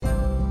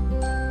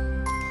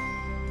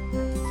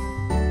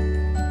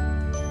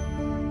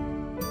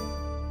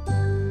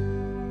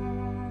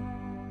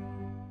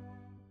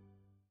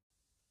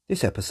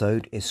This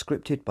episode is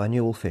scripted by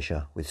Newell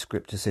Fisher with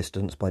script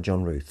assistance by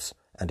John Ruths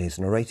and is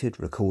narrated,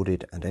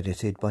 recorded and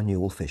edited by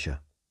Newell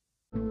Fisher.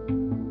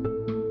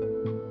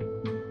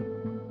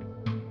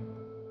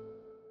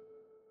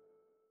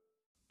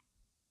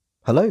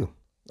 Hello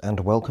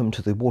and welcome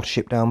to the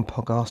Watership Down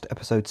podcast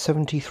episode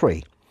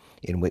 73,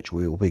 in which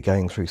we will be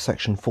going through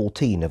section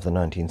 14 of the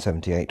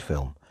 1978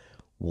 film,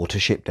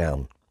 Watership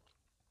Down.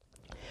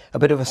 A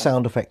bit of a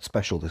sound effect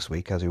special this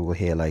week, as you will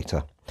hear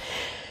later.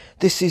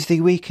 This is the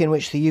week in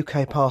which the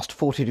UK passed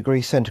 40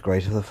 degrees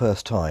centigrade for the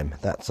first time.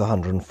 That's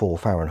 104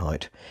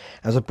 Fahrenheit.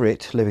 As a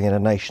Brit living in a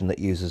nation that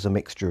uses a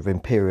mixture of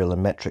imperial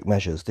and metric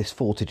measures, this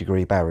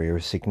 40-degree barrier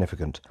is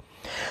significant.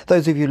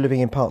 Those of you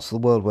living in parts of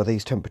the world where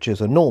these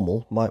temperatures are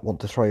normal might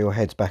want to throw your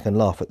heads back and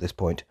laugh at this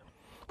point.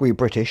 We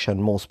British,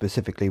 and more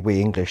specifically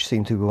we English,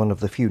 seem to be one of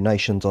the few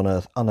nations on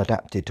earth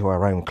unadapted to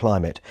our own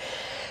climate.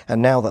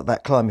 And now that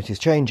that climate is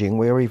changing,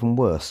 we are even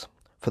worse.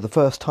 For the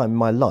first time in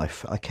my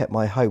life, I kept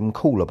my home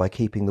cooler by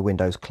keeping the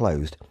windows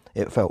closed.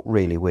 It felt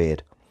really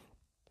weird.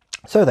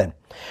 So then,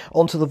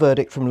 on to the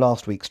verdict from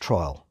last week's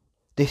trial.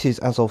 This is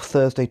as of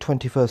Thursday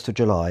 21st of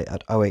July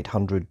at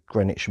 0800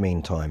 Greenwich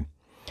Mean Time.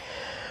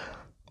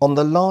 On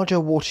the larger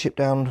Watership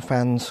Down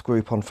fans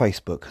group on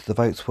Facebook, the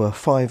votes were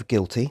 5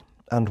 guilty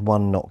and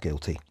 1 not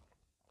guilty.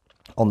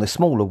 On the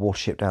smaller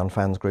Watership Down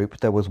fans group,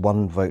 there was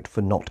 1 vote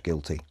for not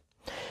guilty.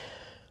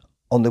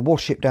 On the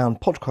Watership Down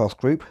podcast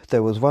group,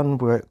 there was 1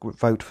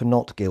 vote for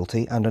not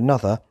guilty and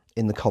another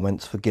in the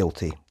comments for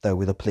guilty, though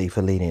with a plea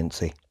for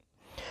leniency.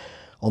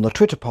 On the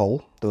Twitter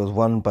poll, there was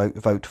 1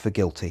 vote for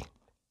guilty.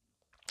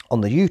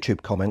 On the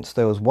YouTube comments,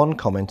 there was 1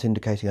 comment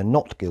indicating a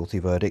not guilty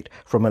verdict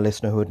from a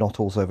listener who had not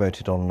also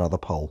voted on another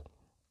poll.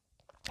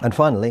 And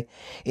finally,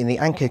 in the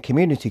Anchor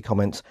community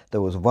comments,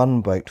 there was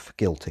 1 vote for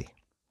guilty.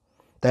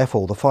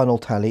 Therefore, the final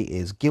tally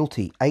is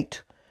guilty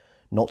 8,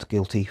 not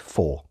guilty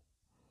 4.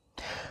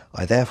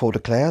 I therefore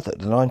declare that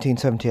the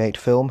 1978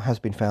 film has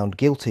been found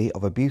guilty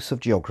of abuse of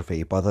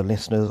geography by the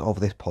listeners of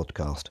this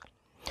podcast.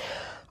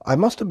 I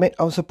must admit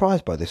I was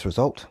surprised by this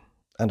result,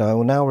 and I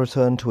will now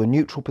return to a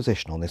neutral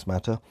position on this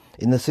matter,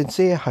 in the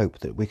sincere hope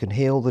that we can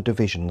heal the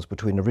divisions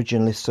between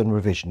originalists and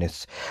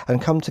revisionists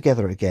and come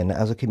together again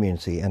as a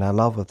community in our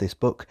love of this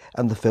book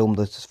and the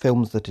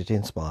films that it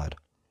inspired.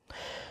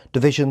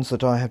 Divisions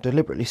that I have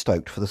deliberately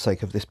stoked for the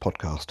sake of this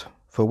podcast,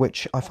 for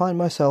which I find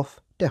myself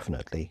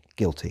definitely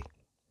guilty.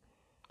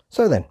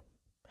 So then,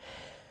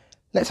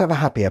 let's have a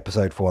happy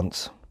episode for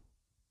once.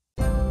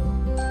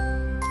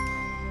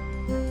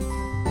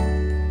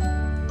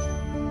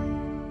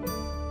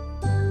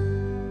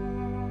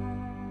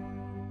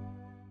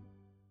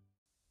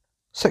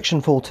 Section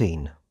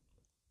 14.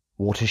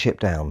 Watership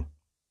Down.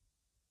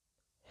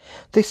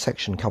 This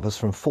section covers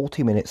from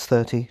 40 minutes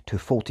 30 to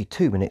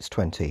 42 minutes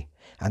 20,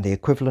 and the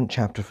equivalent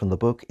chapter from the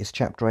book is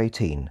chapter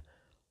 18,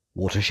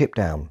 Watership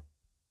Down.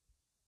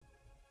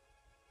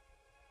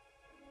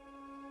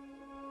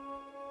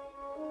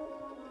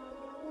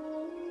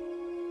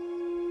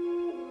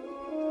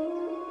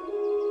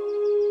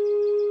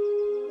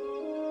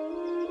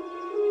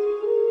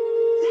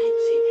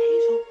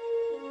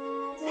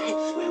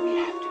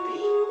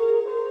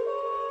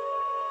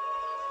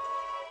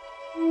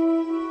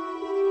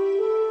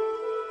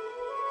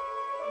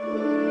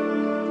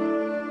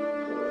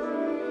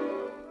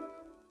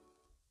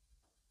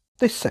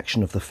 This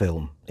section of the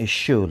film is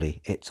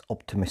surely its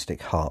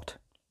optimistic heart.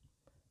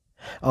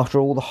 After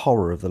all the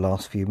horror of the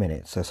last few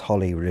minutes, as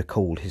Holly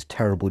recalled his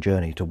terrible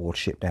journey to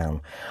Watership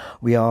Down,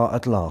 we are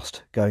at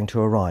last going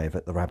to arrive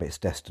at the rabbit's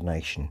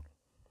destination.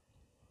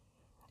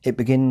 It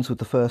begins with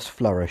the first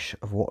flourish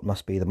of what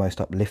must be the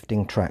most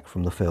uplifting track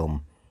from the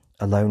film,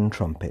 a lone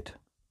trumpet.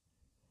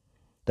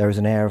 There is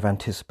an air of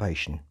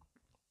anticipation.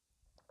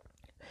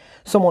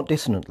 Somewhat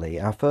dissonantly,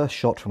 our first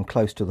shot from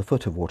close to the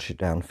foot of Watership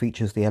Down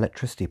features the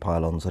electricity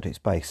pylons at its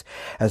base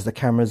as the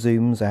camera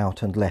zooms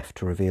out and left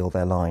to reveal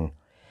their line.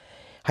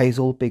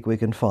 Hazel,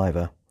 Bigwig and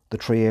Fiver, the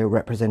trio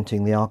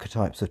representing the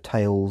archetypes of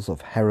tales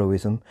of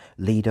heroism,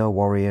 leader,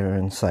 warrior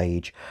and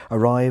sage,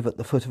 arrive at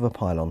the foot of a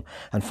pylon,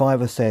 and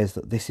Fiver says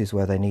that this is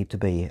where they need to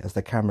be as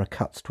the camera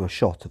cuts to a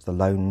shot of the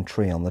lone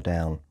tree on the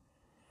down.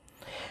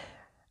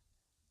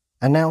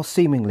 And now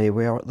seemingly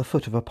we are at the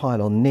foot of a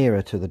pylon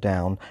nearer to the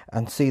down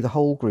and see the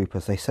whole group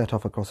as they set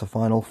off across a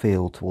final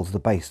field towards the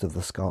base of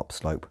the scarp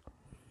slope.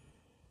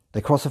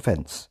 They cross a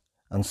fence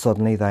and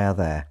suddenly they are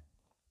there.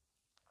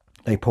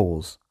 They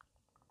pause.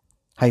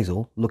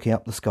 Hazel, looking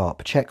up the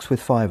scarp, checks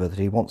with Fiver that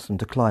he wants them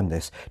to climb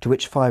this, to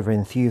which Fiver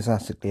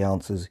enthusiastically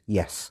answers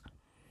yes.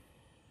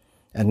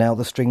 And now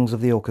the strings of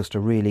the orchestra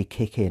really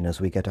kick in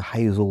as we get a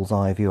Hazel's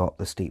eye view up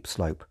the steep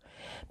slope,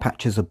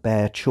 patches of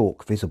bare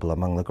chalk visible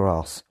among the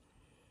grass.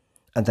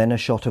 And then a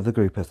shot of the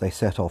group as they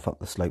set off up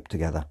the slope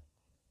together.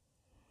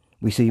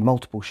 We see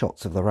multiple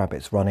shots of the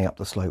rabbits running up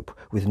the slope,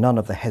 with none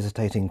of the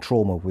hesitating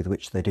trauma with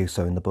which they do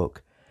so in the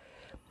book.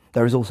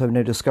 There is also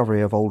no discovery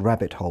of old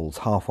rabbit holes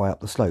halfway up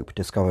the slope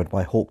discovered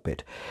by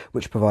Hawkbit,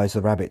 which provides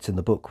the rabbits in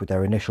the book with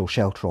their initial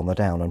shelter on the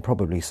down and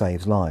probably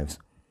saves lives.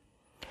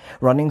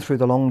 Running through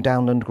the long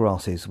downland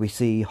grasses, we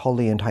see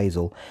holly and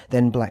hazel,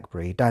 then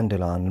blackberry,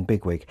 dandelion and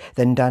bigwig,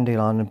 then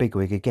dandelion and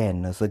bigwig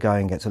again as the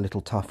going gets a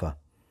little tougher.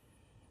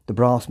 The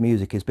brass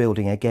music is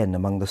building again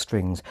among the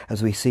strings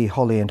as we see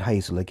holly and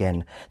hazel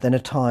again, then a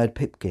tired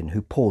Pipkin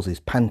who pauses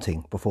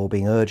panting before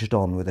being urged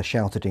on with a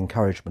shouted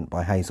encouragement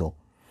by Hazel.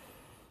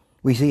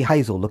 We see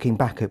Hazel looking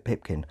back at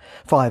Pipkin.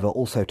 Fiver,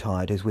 also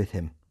tired, is with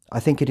him. I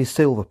think it is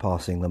Silver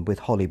passing them with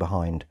Holly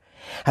behind.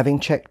 Having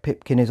checked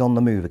Pipkin is on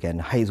the move again,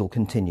 Hazel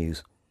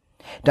continues.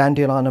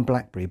 Dandelion and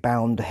Blackberry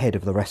bound ahead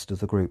of the rest of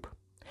the group.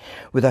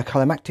 With a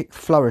climactic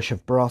flourish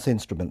of brass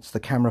instruments, the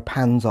camera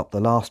pans up the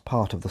last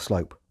part of the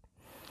slope.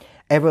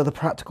 Ever the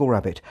practical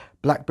rabbit,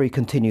 Blackberry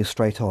continues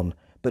straight on,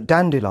 but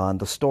Dandelion,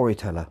 the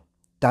storyteller,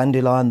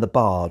 Dandelion the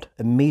bard,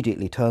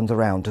 immediately turns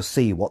around to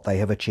see what they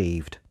have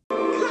achieved.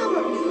 Come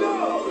and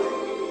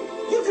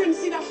look! You can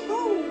see the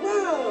whole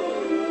world!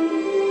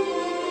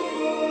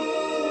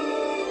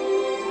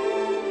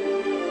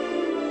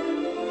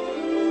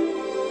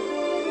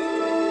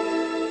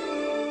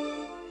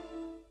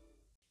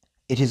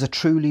 It is a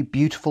truly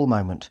beautiful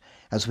moment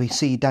as we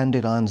see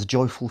Dandelion's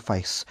joyful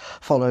face,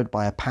 followed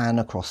by a pan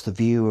across the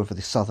view of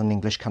the southern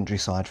English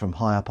countryside from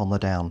high up on the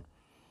down.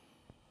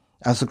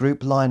 As the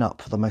group line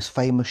up for the most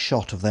famous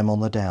shot of them on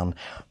the down,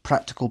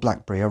 Practical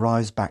Blackberry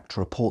arrives back to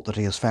report that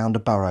he has found a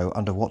burrow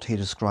under what he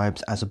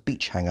describes as a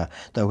beech hanger,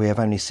 though we have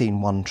only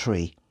seen one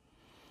tree.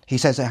 He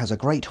says it has a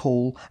great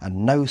haul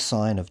and no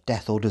sign of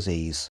death or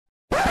disease.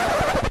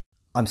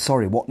 I'm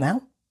sorry, what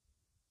now?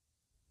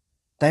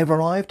 They have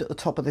arrived at the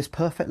top of this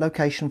perfect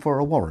location for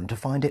a warren to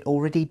find it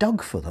already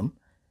dug for them.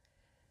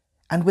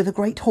 And with a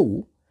great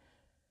haul.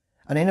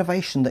 An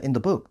innovation that in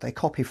the book they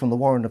copy from the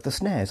warren of the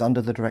Snares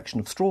under the direction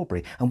of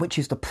Strawberry, and which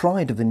is the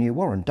pride of the new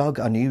warren, dug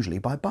unusually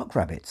by buck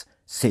rabbits.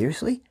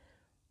 Seriously?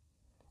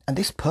 And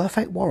this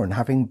perfect warren,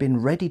 having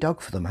been ready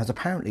dug for them, has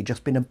apparently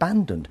just been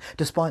abandoned,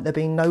 despite there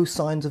being no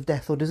signs of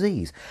death or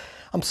disease.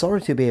 I'm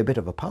sorry to be a bit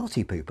of a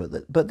party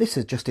pooper, but this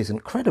just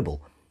isn't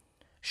credible.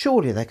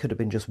 Surely there could have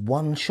been just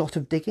one shot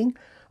of digging,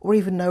 or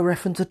even no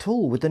reference at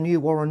all with the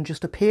new warren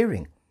just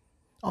appearing.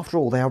 After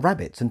all, they are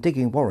rabbits, and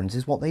digging warrens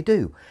is what they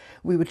do.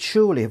 We would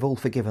surely have all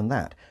forgiven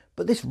that,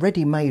 but this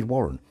ready-made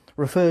warren,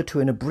 referred to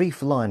in a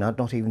brief line I'd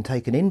not even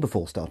taken in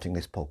before starting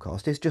this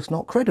podcast, is just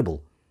not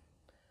credible.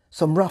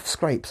 Some rough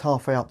scrapes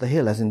halfway up the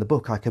hill, as in the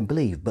book, I can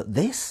believe, but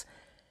this?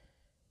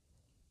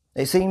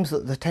 It seems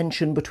that the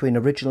tension between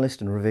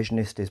originalist and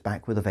revisionist is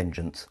back with a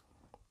vengeance.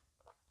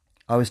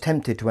 I was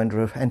tempted to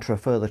enter a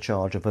further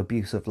charge of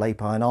abuse of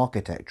Lapine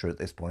architecture at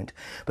this point,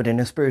 but in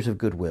a spirit of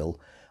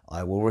goodwill,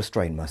 I will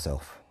restrain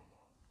myself.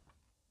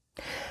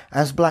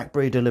 As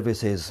Blackberry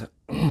delivers his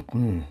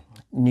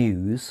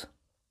news,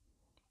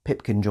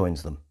 Pipkin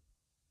joins them,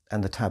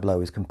 and the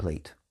tableau is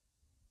complete.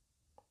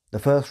 The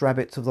first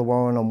rabbits of the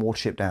warren on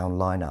Watership Down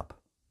line up.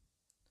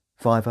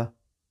 Fiver,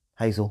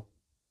 Hazel,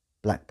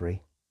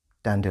 Blackberry,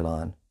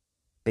 Dandelion,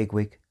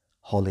 Bigwig,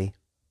 Holly,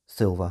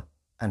 Silver,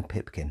 and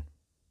Pipkin.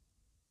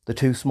 The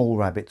two small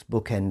rabbits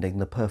bookending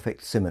the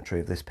perfect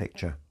symmetry of this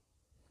picture.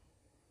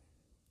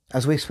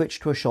 As we switch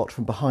to a shot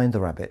from behind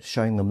the rabbits,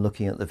 showing them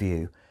looking at the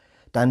view,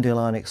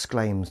 Dandelion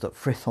exclaims that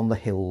Frith on the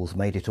hills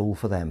made it all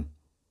for them.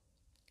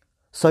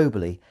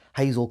 Soberly,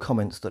 Hazel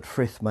comments that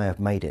Frith may have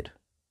made it,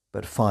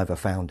 but Fiver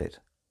found it.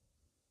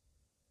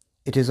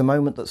 It is a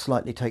moment that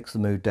slightly takes the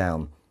mood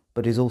down,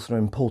 but is also an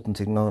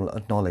important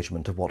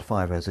acknowledgement of what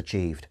Fiver has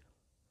achieved.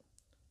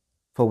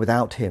 For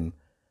without him,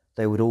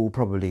 they would all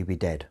probably be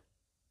dead.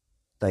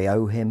 They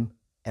owe him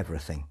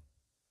everything.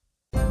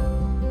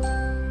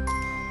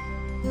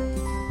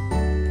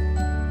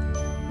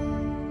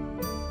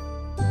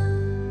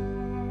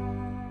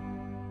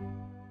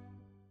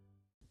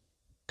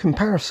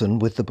 Comparison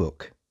with the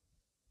book.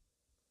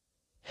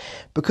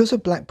 Because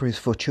of Blackberry's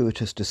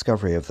fortuitous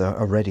discovery of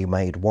a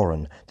ready-made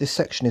warren, this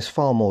section is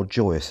far more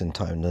joyous in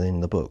tone than in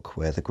the book,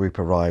 where the group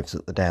arrives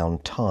at the down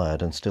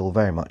tired and still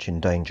very much in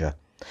danger.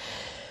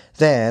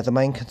 There, the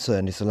main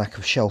concern is the lack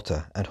of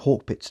shelter, and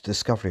Hawkbit's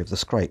discovery of the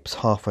scrapes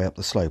halfway up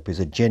the slope is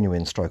a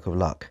genuine stroke of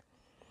luck.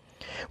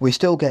 We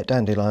still get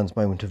Dandelion's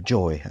moment of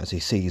joy as he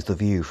sees the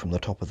view from the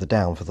top of the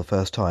down for the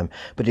first time,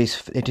 but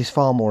it is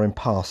far more in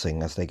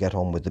passing as they get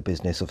on with the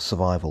business of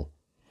survival.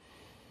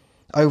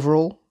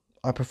 Overall,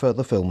 I prefer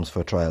the film's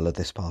portrayal of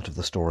this part of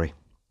the story,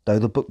 though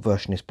the book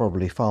version is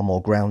probably far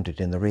more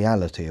grounded in the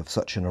reality of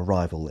such an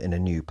arrival in a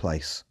new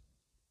place.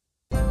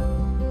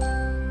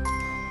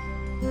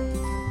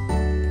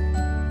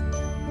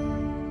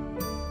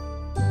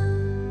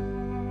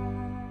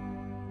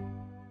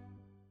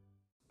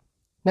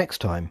 Next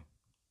time,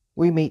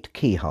 we meet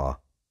Kihar,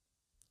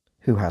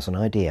 who has an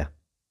idea.